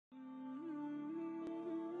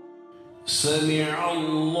سمع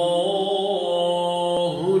الله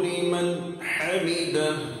لمن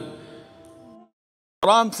حمده.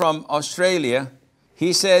 Ram from Australia,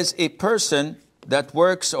 he says a person that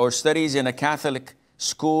works or studies in a Catholic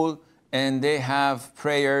school and they have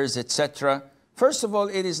prayers, etc. First of all,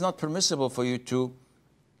 it is not permissible for you to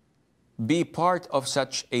be part of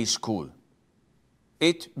such a school.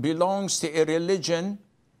 It belongs to a religion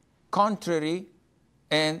contrary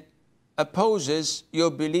and opposes your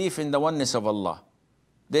belief in the oneness of Allah.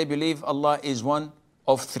 They believe Allah is one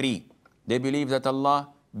of three. They believe that Allah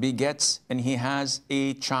begets and He has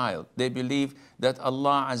a child. They believe that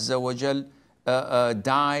Allah Azza wa Jal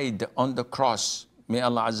died on the cross. May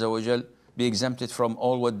Allah Azza wa Jal be exempted from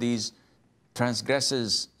all what these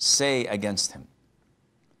transgressors say against Him.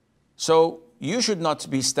 So you should not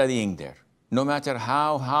be studying there, no matter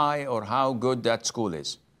how high or how good that school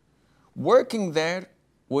is. Working there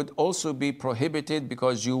would also be prohibited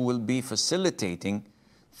because you will be facilitating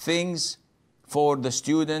things for the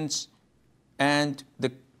students and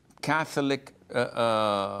the Catholic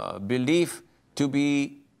belief to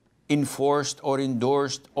be enforced or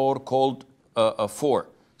endorsed or called for.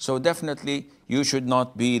 So definitely you should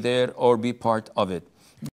not be there or be part of it.